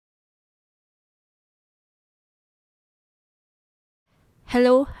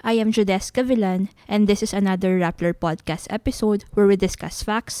Hello, I am Judeska Villan, and this is another Rappler podcast episode where we discuss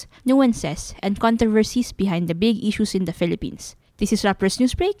facts, nuances, and controversies behind the big issues in the Philippines. This is Rappler's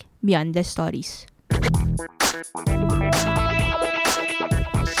Newsbreak, Beyond the Stories.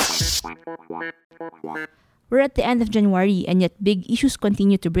 We're at the end of January and yet big issues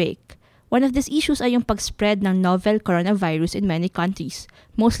continue to break. One of these issues ay yung pag-spread ng novel coronavirus in many countries,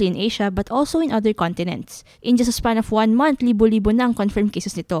 mostly in Asia but also in other continents. In just a span of 1 month, libo-libo na ang confirmed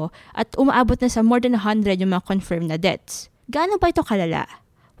cases nito at umaabot na sa more than 100 yung mga confirmed na deaths. Gaano ba ito kalala?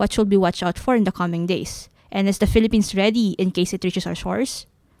 What should we watch out for in the coming days? And is the Philippines ready in case it reaches our shores?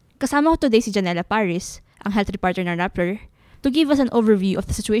 Kasama ko today si Janela Paris, ang health reporter ng Rappler, to give us an overview of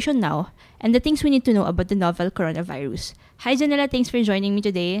the situation now and the things we need to know about the novel coronavirus. Hi Janela, thanks for joining me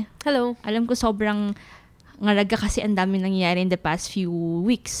today. Hello. Alam ko sobrang ngalaga kasi ang dami nangyayari in the past few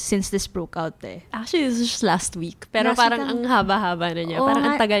weeks since this broke out eh. Actually, this was just last week. Pero Last parang week ang haba-haba na niya. Oo Parang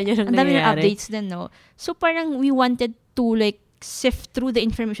nga, ang tagal niya nang ang dami ng nangyayari. updates din, no? So parang we wanted to sift through the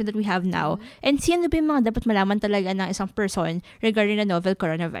information that we have now and see ano ba yung mga dapat malaman talaga ng isang person regarding the novel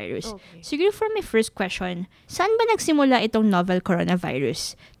coronavirus. Okay. Siguro for my first question, saan ba nagsimula itong novel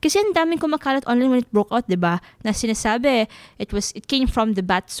coronavirus? Kasi ang daming kumakalat online when it broke out, di ba? Na sinasabi, it came from the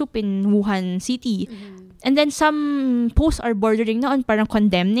bat soup in Wuhan City. And then some posts are bordering na on parang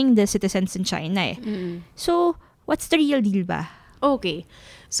condemning the citizens in China eh. So, what's the real deal ba? Okay.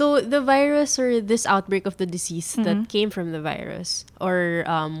 So, the virus or this outbreak of the disease that came from the virus, or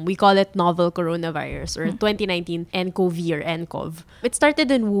we call it novel coronavirus, or 2019 nCoV or nCoV. It started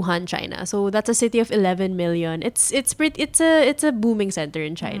in Wuhan, China. So, that's a city of 11 million. It's a booming center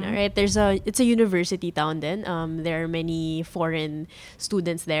in China, right? It's a university town then. There are many foreign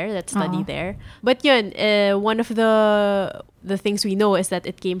students there that study there. But yun, one of the things we know is that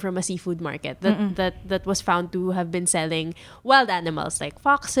it came from a seafood market that was found to have been selling wild animals like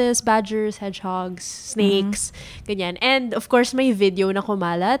foxes, badgers, hedgehogs, snakes, ganyan. And of course, may video na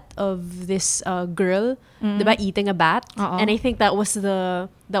kumalat of this girl, diba, eating a bat. And I think that was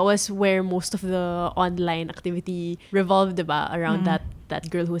where most of the online activity revolved, diba, around that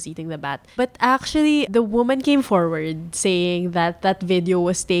girl who was eating the bat. But actually, the woman came forward saying that that video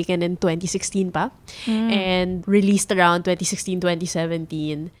was taken in 2016 pa and released around 2016,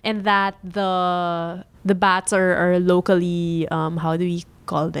 2017. And that the bats are locally, how do we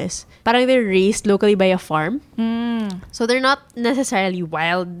call this? Parang they're raised locally by a farm. So they're not necessarily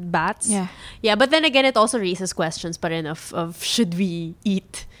wild bats. Yeah, but then again, it also raises questions pa rin of should we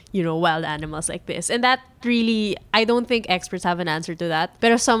eat, wild animals like this? And that really, I don't think experts have an answer to that.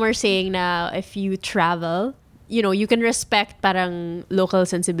 Pero some are saying na if you travel, you can respect parang local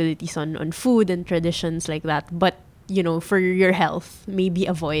sensibilities on food and traditions like that. But, for your health, maybe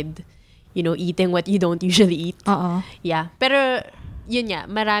avoid, eating what you don't usually eat. Yeah. Pero, yun nga,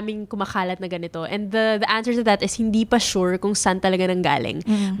 maraming kumakalat na ganito. And the answer to that is hindi pa sure kung saan talaga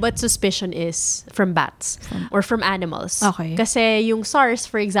nanggaling. But suspicion is from bats or from animals. Okay. Kasi yung SARS,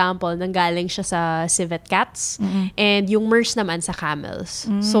 for example, nanggaling siya sa civet cats and yung MERS naman sa camels.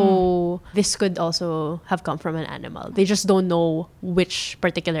 So, this could also have come from an animal. They just don't know which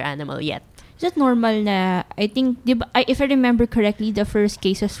particular animal yet. Is it normal na, I think, if I remember correctly, the first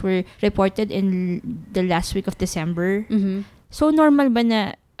cases were reported in the last week of December. So, normal ba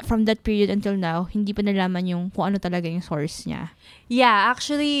na from that period until now, hindi pa nalaman yung kung ano talaga yung source niya? Yeah,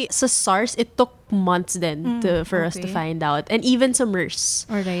 actually, sa SARS, it took months then for us to find out. And even sa MERS.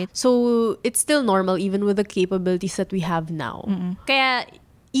 Alright. So, it's still normal even with the capabilities that we have now. Kaya,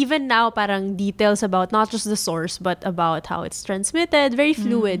 even now, parang details about not just the source, but about how it's transmitted, very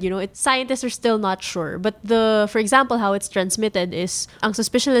fluid, scientists are still not sure. But for example, how it's transmitted is, ang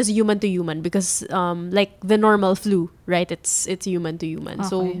suspicion is human to human because, like the normal flu, right? It's human to human. Okay.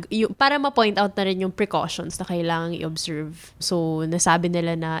 So, para ma-point out na rin yung precautions na kailangang i-observe. So, nasabi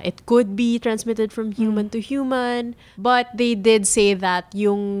nila na it could be transmitted from human to human, but they did say that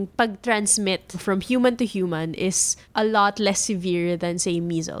yung pag-transmit from human to human is a lot less severe than, say,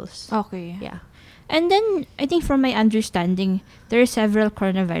 measles. Okay. Yeah. And then, I think from my understanding, there are several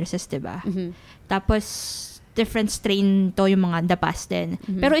coronaviruses, diba? Tapos, different strain to yung mga in the past din.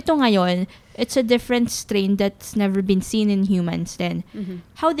 Pero ito ngayon, it's a different strain that's never been seen in humans then.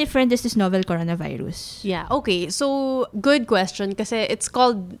 How different is this novel coronavirus? Yeah, okay. So, good question kasi it's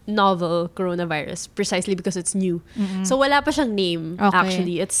called novel coronavirus precisely because it's new. So, wala pa siyang name,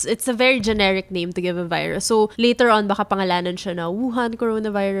 actually. It's a very generic name to give a virus. So, later on, baka pangalanan siya na Wuhan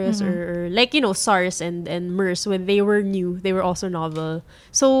coronavirus or like, SARS and MERS, when they were new, they were also novel.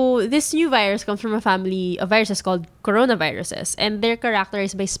 So, this new virus comes from a family of viruses called coronaviruses, and they're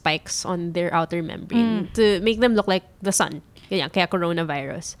characterized by spikes on their outer membrane to make them look like the sun. Ganyan, kaya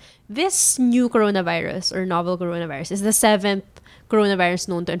coronavirus. This new coronavirus or novel coronavirus is the 7th coronavirus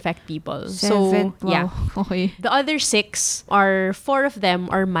known to infect people. Seven. So, yeah. Wow. Okay. The other 6 are 4 of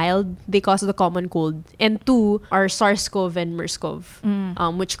them are mild. They cause the common cold. And 2 are SARS-CoV and MERS-CoV,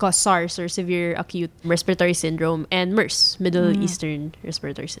 which cause SARS or severe acute respiratory syndrome and MERS, Middle Eastern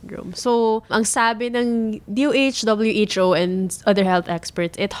respiratory syndrome. So, ang sabi ng DOH, WHO, and other health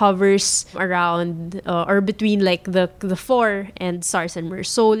experts, it hovers around or between like the 4 and SARS and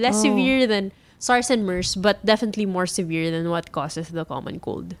MERS. So, less severe than SARS and MERS, but definitely more severe than what causes the common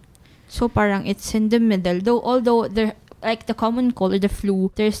cold. So parang it's in the middle. Although they're like the common cold or the flu,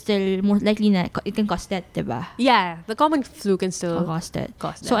 there's still more likely na it can cause death, diba? Yeah, the common flu can still Cause death.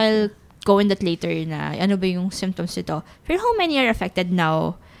 death. So I'll go in that later na ano ba yung symptoms nito. Pero how many are affected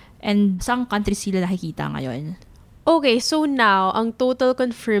now? And saan countries sila nakikita ngayon? Okay, so now, ang total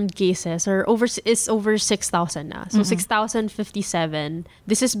confirmed cases is over 6,000 na. So, 6,057.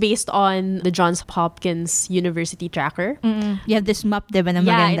 This is based on the Johns Hopkins University tracker. You have this map, diba, na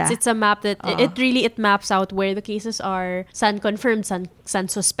maganda? Yeah, it's a map that it maps out where the cases are, san confirmed, san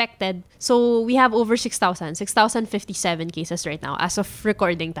suspected. So, we have over 6,057 cases right now as of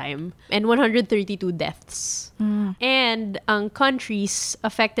recording time. And 132 deaths. And ang countries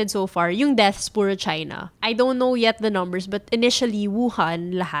affected so far, yung deaths, puro China. I don't know yet the numbers, but initially,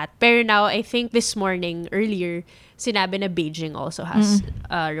 Wuhan, lahat. Pero now, I think this morning, earlier, sinabi na Beijing also has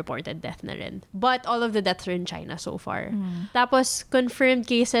reported death na rin. But all of the deaths are in China so far. Tapos, confirmed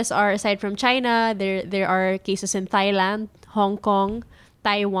cases are, aside from China, there are cases in Thailand, Hong Kong,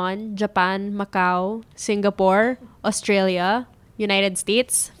 Taiwan, Japan, Macau, Singapore, Australia, United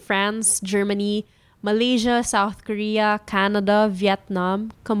States, France, Germany, Malaysia, South Korea, Canada,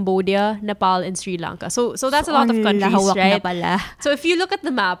 Vietnam, Cambodia, Nepal, and Sri Lanka. So that's a lot of countries, right? Na pala. So if you look at the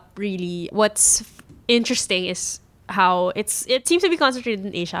map, really, what's interesting is how it seems to be concentrated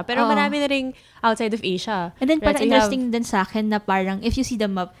in Asia, pero marami na ring outside of Asia. And then right? parang interesting din sa akin na parang if you see the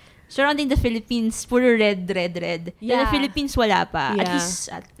map, surrounding the Philippines, puro red. Then Yeah. the Philippines wala pa. Yeah. At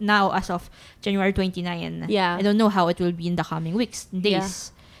least now, as of January 29. Yeah. I don't know how it will be in the coming weeks, days.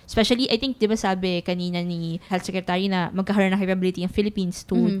 Yeah. Especially, I think, di ba sabi kanina ni Health Secretary na magkakaroon ng capability ang Philippines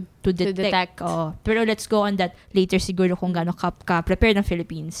to detect. Pero let's go on that later siguro kung gaano ka-prepare ng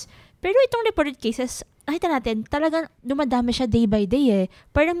Philippines. Pero itong reported cases, nakita natin, talagang dumadami siya day by day eh.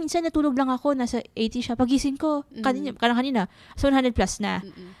 Parang minsan natulog lang ako, nasa 80 siya. Pagising ko, kanina, so 100 plus na.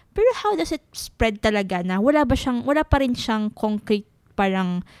 Pero how does it spread talaga na wala pa rin siyang concrete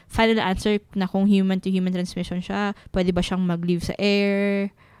parang final answer na kung human to human transmission siya, pwede ba siyang mag-live sa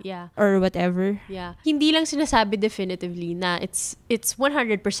air? Yeah. Or whatever. Yeah. Hindi lang sinasabi definitively na it's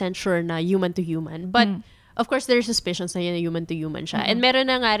 100% sure na human to human. But of course there's suspicions na yun na human to human siya. And meron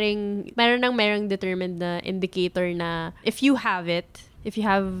nang determined na indicator na if you have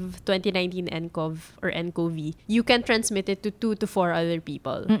 2019 nCoV or nCoV, you can transmit it to 2 to 4 other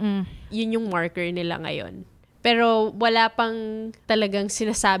people. Yun yung marker nila ngayon. Pero wala pang talagang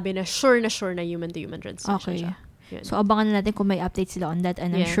sinasabi na sure na human to human transmission siya. Yun. So, abangan na natin kung may updates sila on that.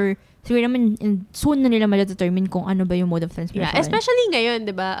 And I'm sure, siguro naman, soon na nila ma-determine kung ano ba yung mode of transmission. Yeah, especially ngayon,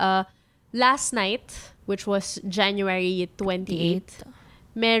 di ba? Last night, which was January 28th,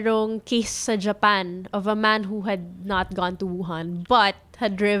 merong case sa Japan of a man who had not gone to Wuhan but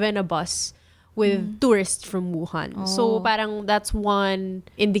had driven a bus with tourists from Wuhan. So, parang that's one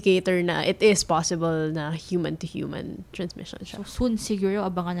indicator na it is possible na human-to-human transmission siya. So, soon siguro,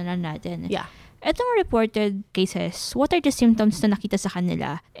 abangan na lang natin. Yeah. Etong reported cases, what are the symptoms na nakita sa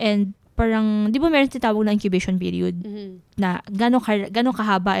kanila? And parang, di ba meron tinatawag na incubation period? Na gano'ng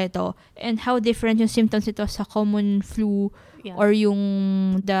kahaba ito? And how different yung symptoms ito sa common flu or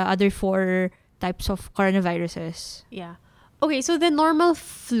yung the other 4 types of coronaviruses? Yeah. Okay, so the normal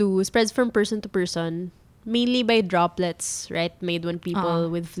flu spreads from person to person, mainly by droplets, right? Made when people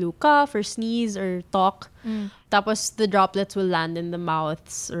with flu cough or sneeze or talk. Tapos the droplets will land in the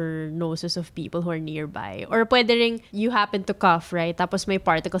mouths or noses of people who are nearby. Or pwede ring you happen to cough, right? Tapos may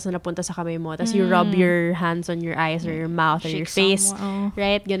particles na napunta sa kamay mo. Tapos you rub your hands on your eyes or your mouth or your face.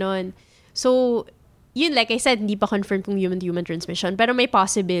 Right? Ganon. So, yun, like I said, hindi pa confirmed kung human-to-human transmission. Pero may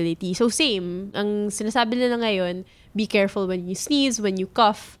possibility. So, same. Ang sinasabi nila ngayon, be careful when you sneeze, when you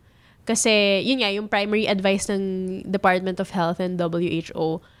cough. Kasi, yun nga, yung primary advice ng Department of Health and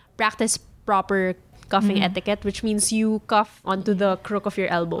WHO, practice proper coughing etiquette, which means you cough onto the crook of your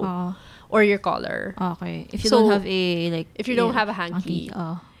elbow or your collar. Okay. If you don't have a hanky.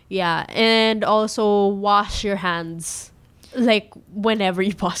 Yeah. And also, wash your hands like whenever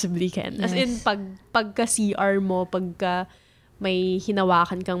you possibly can. As in, pagka-CR mo, may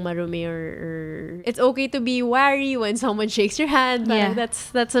hinawakan kang marumi or it's okay to be wary when someone shakes your hand. Yeah.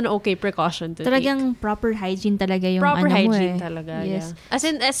 That's an okay precaution to Talagang take. proper hygiene talaga yung Proper ano mo hygiene eh. talaga. Yes. Yeah. As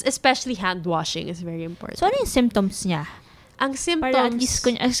in, especially hand washing is very important. So, ano yung symptoms niya? Ang symptoms... Para at least,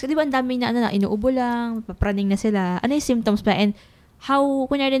 di ba ang dami na, inuubo lang, papraning na sila. Ano yung symptoms ba? And how,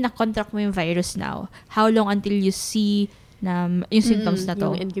 kunyari na-contract mo yung virus now, how long until you see na yung symptoms na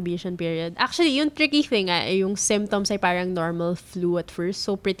to? Yung incubation period. Actually, yung tricky thing, yung symptoms ay parang normal flu at first.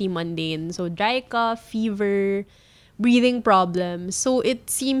 So, pretty mundane. So, dry cough, fever, breathing problems. So, it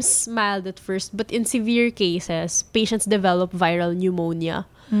seems mild at first. But in severe cases, patients develop viral pneumonia.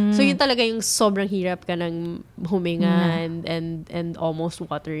 So, yun talaga yung sobrang hirap ka ng huminga and almost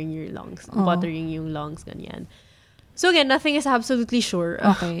watering your lungs. Watering yung lungs, ganyan. So, again, nothing is absolutely sure.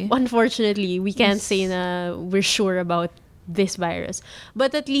 Okay. Unfortunately, we can't say na we're sure about this virus.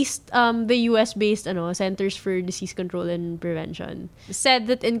 But at least the US-based Centers for Disease Control and Prevention said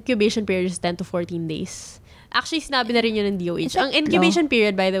that incubation period is 10 to 14 days. Actually, sinabi na rin yun ng DOH. Ang incubation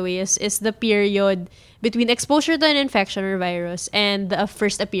period, by the way, is the period between exposure to an infection or virus and the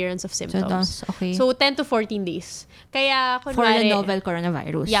first appearance of symptoms. Okay. So, 10 to 14 days. Kaya, kunwari, for the novel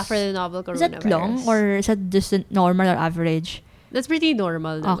coronavirus? Yeah, for the novel coronavirus. Is that long or is that just normal or average? That's pretty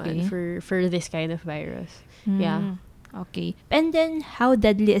normal naman Okay. for this kind of virus. Yeah. Okay. And then, how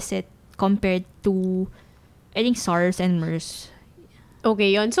deadly is it compared to, I think, SARS and MERS?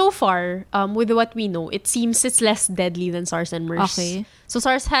 Okay, yun. So far, with what we know, it seems it's less deadly than SARS and MERS. Okay. So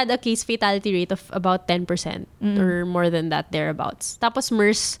SARS had a case fatality rate of about 10% or more than that, thereabouts. Tapos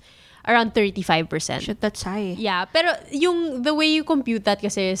MERS, around 35%. Shit, that's high. Yeah, pero the way you compute that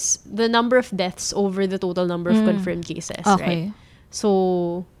kasi is the number of deaths over the total number of confirmed cases, Okay. right?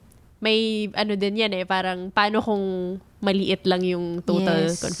 So, may din yan parang paano kung maliit lang yung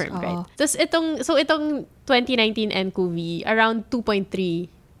total confirmed, right? Tapos itong 2019 nCoV, around 2.3%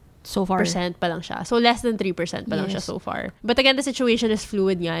 so far pa lang siya. So less than 3% pa lang siya so far. But again, the situation is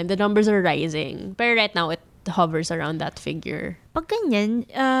fluid nga and the numbers are rising. Pero right now, it hovers around that figure. Pag ganyan,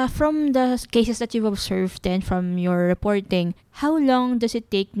 from the cases that you've observed and from your reporting, how long does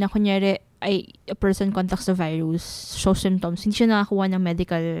it take na kunyari a person contacts the virus, shows symptoms, hindi siya nakakuha ng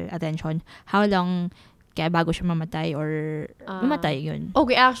medical attention? How long kaya bago siya mamatay or mamatay yun?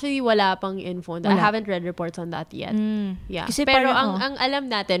 Okay, actually, wala pang info. I Wala. haven't read reports on that yet. Yeah. Kasi pero parang, ang alam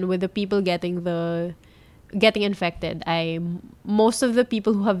natin with the people getting infected ay most of the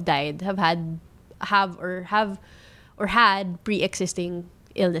people who have died have had pre-existing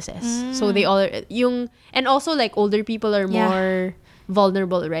illnesses. So they all and also like older people are more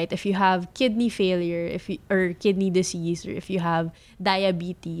vulnerable, right? If you have kidney failure, or kidney disease, or if you have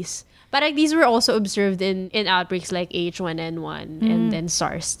diabetes. Parang these were also observed in outbreaks like H1N1 and then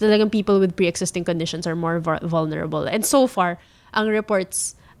SARS. Talagang people with pre-existing conditions are more vulnerable. And so far, ang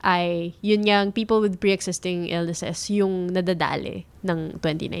reports ay yun yang people with pre-existing illnesses yung nadadali ng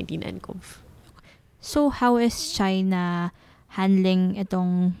 2019 nCoV. So, how is China handling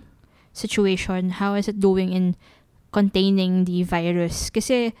itong situation? How is it doing in containing the virus?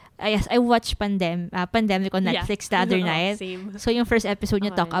 Kasi, I watched Pandemic on Netflix the other night. Same. So, yung first episode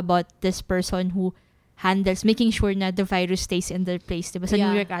niya talk about this person who handles, making sure na the virus stays in their place. Diba? Sa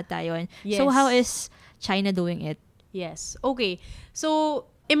New York ata yun. Yes. So, how is China doing it? Yes. Okay. So,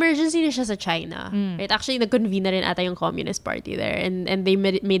 emergency na siya sa China. Right? Actually, nag-convene na rin ata yung Communist Party there. And they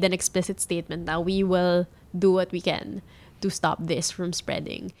made an explicit statement na we will do what we can to stop this from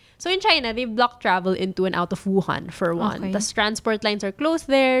spreading. So in China, they've blocked travel into and out of Wuhan for one. Okay. The transport lines are closed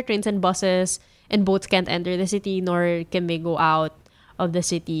there. Trains and buses and boats can't enter the city, nor can they go out of the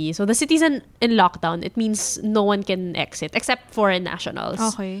city. So the city's in lockdown. It means no one can exit except foreign nationals.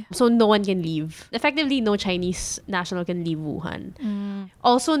 Okay. So no one can leave. Effectively, no Chinese national can leave Wuhan.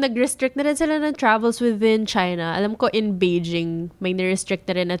 Also, nag-restrict na rin sila ng travels within China. Alam ko in Beijing, may na-restrict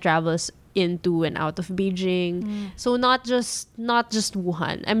na rin na travels into and out of Beijing. So not just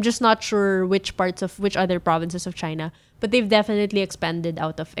Wuhan. I'm just not sure which other provinces of China, but they've definitely expanded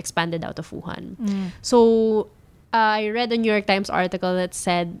out of Wuhan. So I read a New York Times article that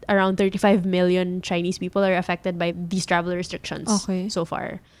said around 35 million Chinese people are affected by these travel restrictions so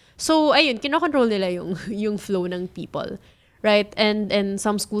far. So ayun, kinokontrol nila yung flow ng people. Right? And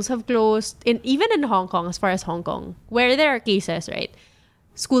some schools have closed. Even in Hong Kong, as far as Hong Kong, where there are cases, right?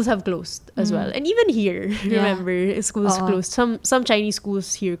 Schools have closed as well. And even here, remember, schools closed. Some Chinese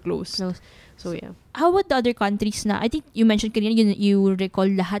schools here closed. So, yeah. How about the other countries na, I think you mentioned kanina, you recall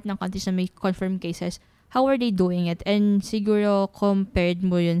lahat ng countries na may confirmed cases. How are they doing it? And siguro compared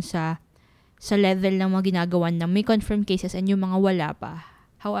mo yun sa level ng mga ginagawa na may confirmed cases and yung mga wala pa.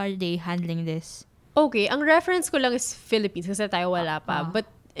 How are they handling this? Okay, ang reference ko lang is Philippines kasi tayo wala pa. But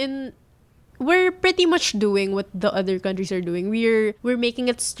we're pretty much doing what the other countries are doing. We're making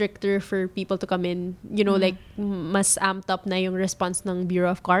it stricter for people to come in. You know, like mas amped up na yung response ng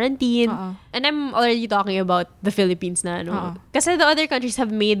Bureau of Quarantine. And I'm already talking about the Philippines na ano. Kasi the other countries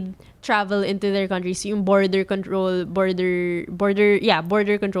have made travel into their countries yung border control, border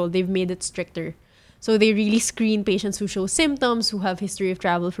control. They've made it stricter. So they really screen patients who show symptoms, who have history of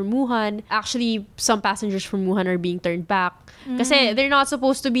travel from Wuhan. Actually, some passengers from Wuhan are being turned back. Kasi they're not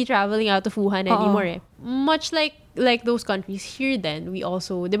supposed to be traveling out of Wuhan anymore eh. Much like those countries here then, we've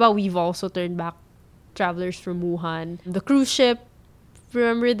also turned back travelers from Wuhan. The cruise ship,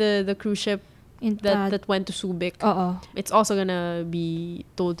 remember the cruise ship that went to Subic? It's also gonna be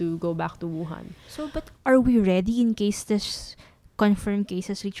told to go back to Wuhan. So, but are we ready in case this confirmed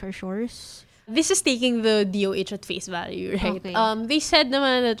cases reach our shores? This is taking the DOH at face value, right? Okay. They said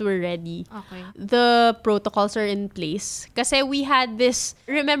naman that we're ready. Okay. The protocols are in place. Kasi we had this,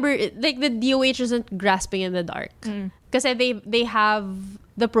 remember, like the DOH isn't grasping in the dark. Kasi they have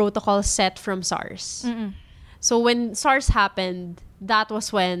the protocol set from SARS. So when SARS happened, that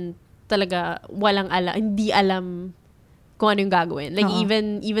was when talaga hindi alam kung ano yung gagawin. Like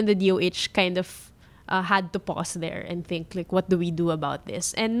even the DOH kind of had to pause there and think like, what do we do about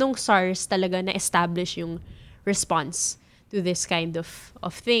this? And nung SARS talaga na-establish yung response to this kind of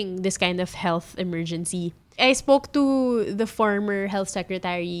thing, this kind of health emergency. I spoke to the former health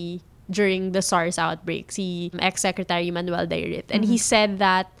secretary during the SARS outbreak, si ex-secretary Manuel Dairit. And he said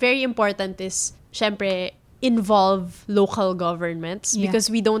that very important is, syempre, involve local governments because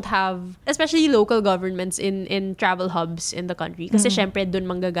we don't have, especially local governments in travel hubs in the country. Kasi syempre, dun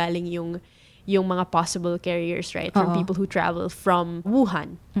manggagaling yung mga possible carriers, right? From people who travel from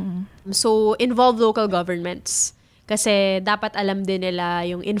Wuhan. So, involve local governments. Kasi dapat alam din nila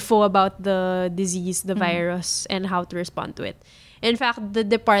yung info about the disease, the virus, and how to respond to it. In fact, the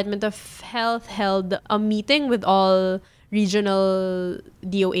Department of Health held a meeting with all regional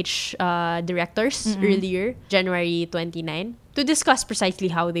DOH directors earlier, January 29, to discuss precisely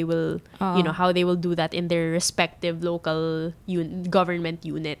how they will, how they will do that in their respective local government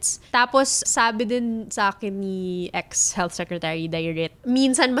units. Tapos, sabi din sa akin ni ex-Health Secretary Dairit,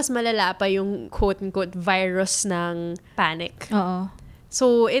 minsan mas malala pa yung quote-unquote virus ng panic.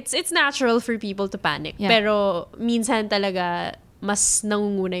 So, it's natural for people to panic. Yeah. Pero, minsan talaga, mas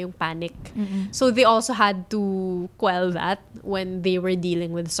nangunguna yung panic. So they also had to quell that when they were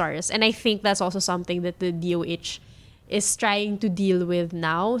dealing with SARS. And I think that's also something that the DOH is trying to deal with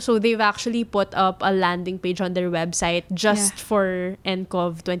now. So they've actually put up a landing page on their website just for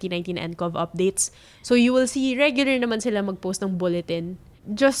NCOV, 2019 NCOV updates. So you will see regular naman sila mag-post ng bulletin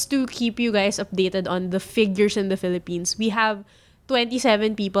just to keep you guys updated on the figures in the Philippines. We have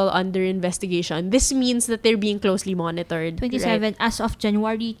 27 people under investigation. This means that they're being closely monitored. 27 right? as of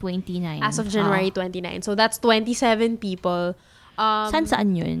January 29. As of January 29. So that's 27 people.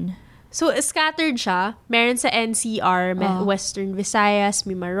 Saan yun? So scattered siya. Meron sa NCR, Western Visayas,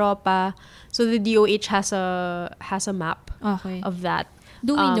 Mimaropa. So the DOH has a map of that.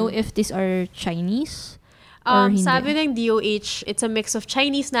 Do we know if these are Chinese? Sabi ng DOH, it's a mix of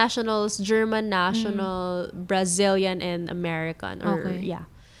Chinese nationals, German national, Brazilian, and American.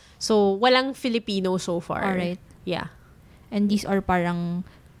 So, walang Filipino so far. Alright. Yeah. And these are parang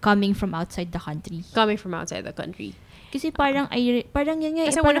coming from outside the country. Coming from outside the country. Kasi parang yun nga.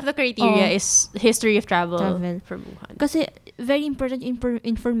 Kasi one of the criteria is history of travel from Wuhan. Kasi very important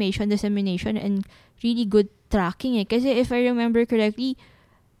information dissemination and really good tracking eh. Kasi if I remember correctly,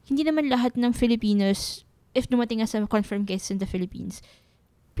 hindi naman lahat ng Filipinos, if dumating nga sa confirmed cases in the Philippines,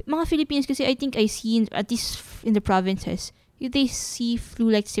 mga Filipinos kasi I think I see, at least in the provinces, if they see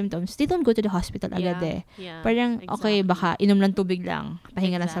flu-like symptoms, they don't go to the hospital agad eh. Yeah, parang, okay, baka inom lang tubig lang,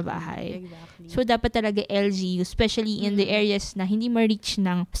 pahinga lang sa bahay. Exactly. So, dapat talaga LGU, especially in the areas na hindi ma-reach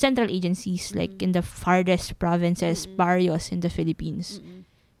ng central agencies, like in the farthest provinces, barrios in the Philippines.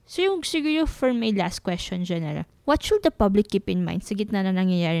 So, yung siguro for my last question, Janela, what should the public keep in mind sa gitna na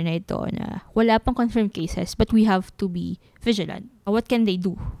nangyayari na ito na wala pang confirmed cases but we have to be vigilant? What can they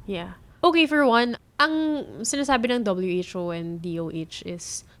do? Yeah. Okay, for one, ang sinasabi ng WHO and DOH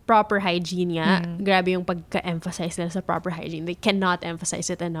is proper hygiene nga. Grabe yung pagka-emphasize nila sa proper hygiene. They cannot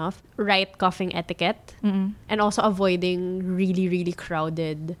emphasize it enough. Right coughing etiquette. And also avoiding really, really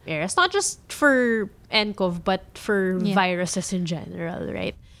crowded areas. Not just for NCOV, but for viruses in general,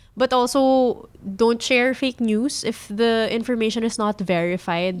 right? But also, don't share fake news if the information is not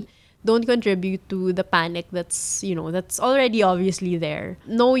verified. Don't contribute to the panic that's, that's already obviously there.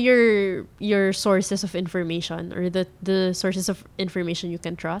 Know your sources of information, or the sources of information you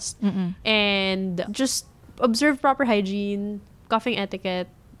can trust. And just observe proper hygiene, coughing etiquette.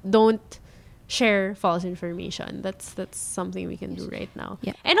 Don't share false information. That's something we can do right now.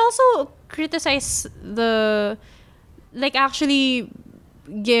 Yeah. And also criticize actually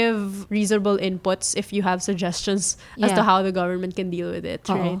give reasonable inputs if you have suggestions as to how the government can deal with it,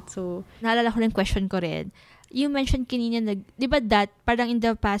 right? So, naalala ko rin question ko rin. You mentioned kanina, di ba parang in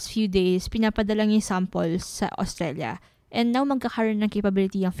the past few days, pinapadala yung samples sa Australia. And now, magkakaroon ng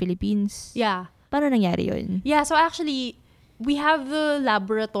capability ang Philippines. yeah. Paano nangyari yun? Yeah, so actually, we have the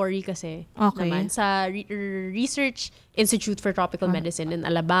laboratory kasi naman sa Research Institute for Tropical Medicine in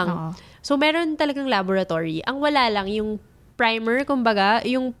Alabang. So, meron talagang laboratory. Ang wala lang yung primer, kumbaga.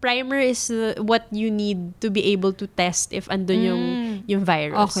 Yung primer is what you need to be able to test if andun yung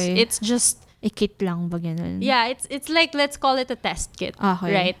virus. Okay. It's just kit lang ba ganun? Yeah, it's like, let's call it a test kit.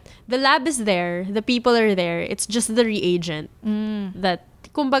 Okay. Right? The lab is there, the people are there. It's just the reagent that,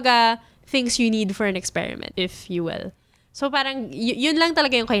 kumbaga, things you need for an experiment, if you will. So parang yun lang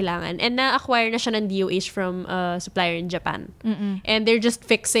talaga yung kailangan. And na-acquire na siya ng DOH from a supplier in Japan. And they're just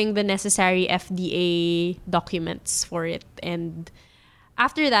fixing the necessary FDA documents for it. And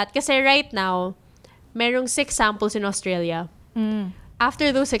after that, kasi right now, merong 6 samples in Australia.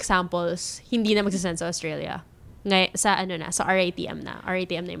 After those 6 samples, hindi na magsasend sa Australia. Sa RITM na.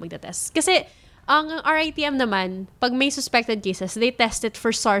 RITM na yung magda-test. Kasi ang RITM naman, pag may suspected cases, they test it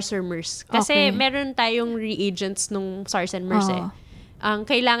for SARS or MERS. Kasi meron tayong reagents nung SARS and MERS Ang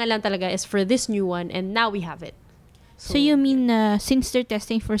kailangan lang talaga is for this new one, and now we have it. So you mean since they're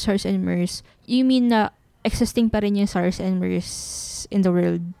testing for SARS and MERS, you mean existing pa rin yung SARS and MERS in the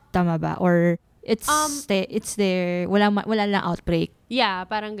world, tama ba? Or it's there, wala lang outbreak? Yeah,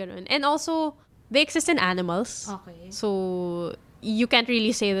 parang ganun. And also, they exist in animals. Okay. So you can't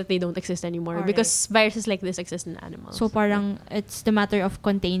really say that they don't exist anymore because viruses like this exist in animals. So parang it's the matter of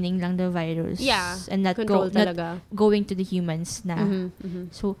containing lang the virus. Yeah. And not going to the humans na.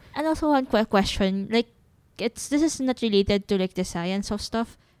 So, and also one question, like, this is not related to like the science of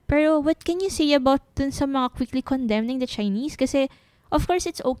stuff, pero what can you say about dun sa mga quickly condemning the Chinese? Kasi of course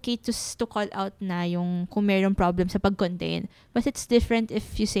it's okay to call out na yung kung mayroong problem sa pag-contain, but it's different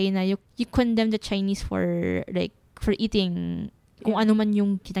if you say na you condemn the Chinese for eating kung ano man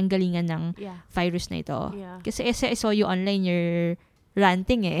yung kitanggalingan ng virus na ito. Yeah. Kasi I saw you online, you're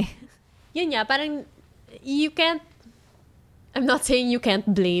ranting Yun nga, parang I'm not saying you can't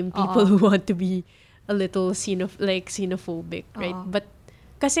blame people who want to be a little xenophobic, right? But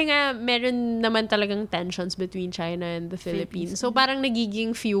kasi nga, meron naman talagang tensions between China and the Philippines. So parang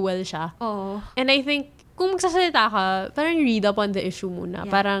nagiging fuel siya. And I think, kung magsasalita ka, parang read up on the issue muna.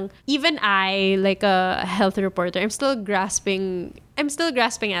 Yeah. Parang, even I, like a health reporter, I'm still grasping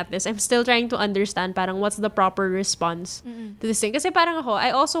at this. I'm still trying to understand parang what's the proper response to this thing. Kasi parang ako,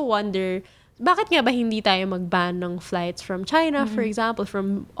 I also wonder, bakit nga ba hindi tayo mag-ban ng flights from China, for example,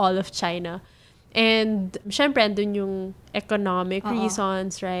 from all of China? And, syempre, andun yung economic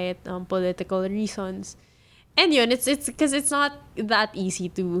reasons, right? Political reasons. And yun, it's because it's not that easy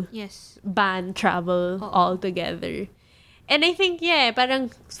to ban travel altogether. And I think,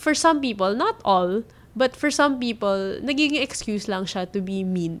 parang for some people, not all, but for some people, nagiging excuse lang siya to be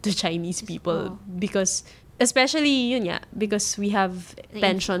mean to Chinese people. Because, especially, yun nga, because we have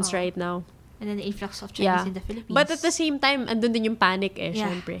tensions right now. And then the influx of Chinese in the Philippines. But at the same time, andun din yung panic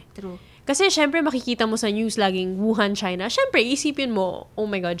syempre. True. Kasi syempre makikita mo sa news laging Wuhan, China. Syempre, isipin mo, oh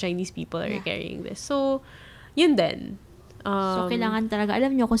my God, Chinese people are carrying this. So, yun din. So, kailangan talaga,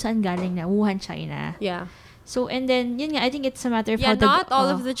 alam nyo kung saan galing na, Wuhan, China. Yeah. So, and then, yun nga, I think it's a matter of how not all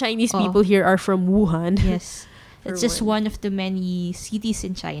of the Chinese people here are from Wuhan. Yes. It's just one of the many cities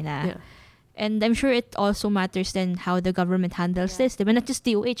in China. Yeah. And I'm sure it also matters then how the government handles this. Diba? Not just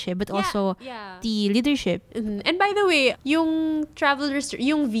DOH, but also the leadership. Mm-hmm. And by the way, yung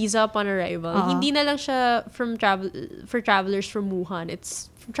yung visa upon arrival, hindi na lang siya for travelers from Wuhan. It's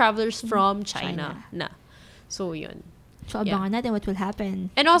travelers from China na. So, yun. So, abangan natin what will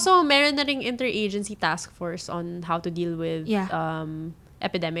happen. And also, meron na ring interagency task force on how to deal with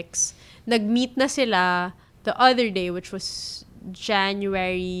epidemics. Nag-meet na sila the other day, which was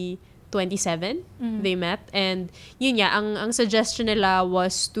January 27. They met. And yun nga, ang suggestion nila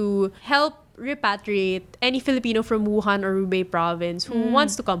was to help repatriate any Filipino from Wuhan or Hubei province who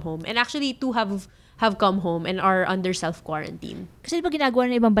wants to come home. And actually, two have come home and are under self-quarantine. Kasi diba ginagawa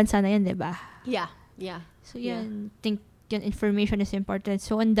ng ibang bansa na yan, diba? Yeah. So, yan. Think yung information is important.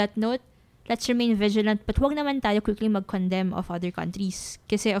 So, on that note, let's remain vigilant, but wag naman tayo quickly mag-condemn of other countries.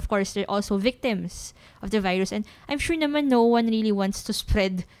 Kasi of course, they're also victims of the virus. And I'm sure naman no one really wants to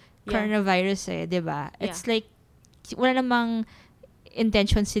spread coronavirus diba? It's like, wala namang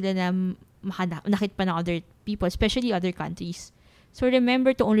intention sila na nakit pa ng other people, especially other countries. So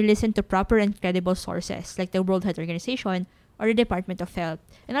remember to only listen to proper and credible sources like the World Health Organization or the Department of Health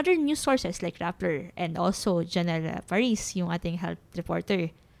and other news sources like Rappler and also Janelle Paris, yung ating health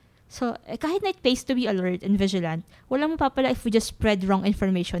reporter. So, kahit na it pays to be alert and vigilant, walang mapapala if we just spread wrong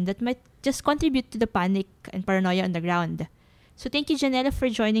information that might just contribute to the panic and paranoia on the ground. So, thank you, Janelle, for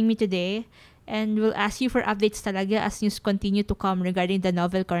joining me today. And we'll ask you for updates talaga as news continue to come regarding the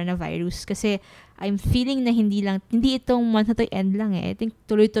novel coronavirus. Kasi I'm feeling na hindi itong month na to end lang I think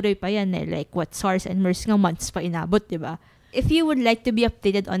tuloy-tuloy pa yan Like what SARS and MERS nga months pa inabot, diba? If you would like to be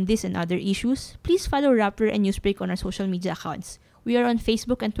updated on this and other issues, please follow Rappler and Newsbreak on our social media accounts. We are on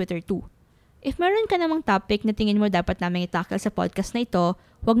Facebook and Twitter too. If meron ka namang topic na tingin mo dapat naming itakal sa podcast na ito,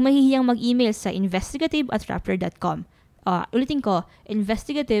 huwag mahihiyang mag-email sa investigative@rappler.com. Ulitin ko,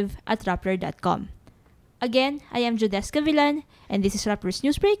 investigative@rappler.com. Again, I am Jodeska Villan, and this is Rappler's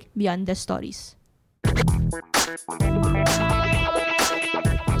Newsbreak, Beyond the Stories.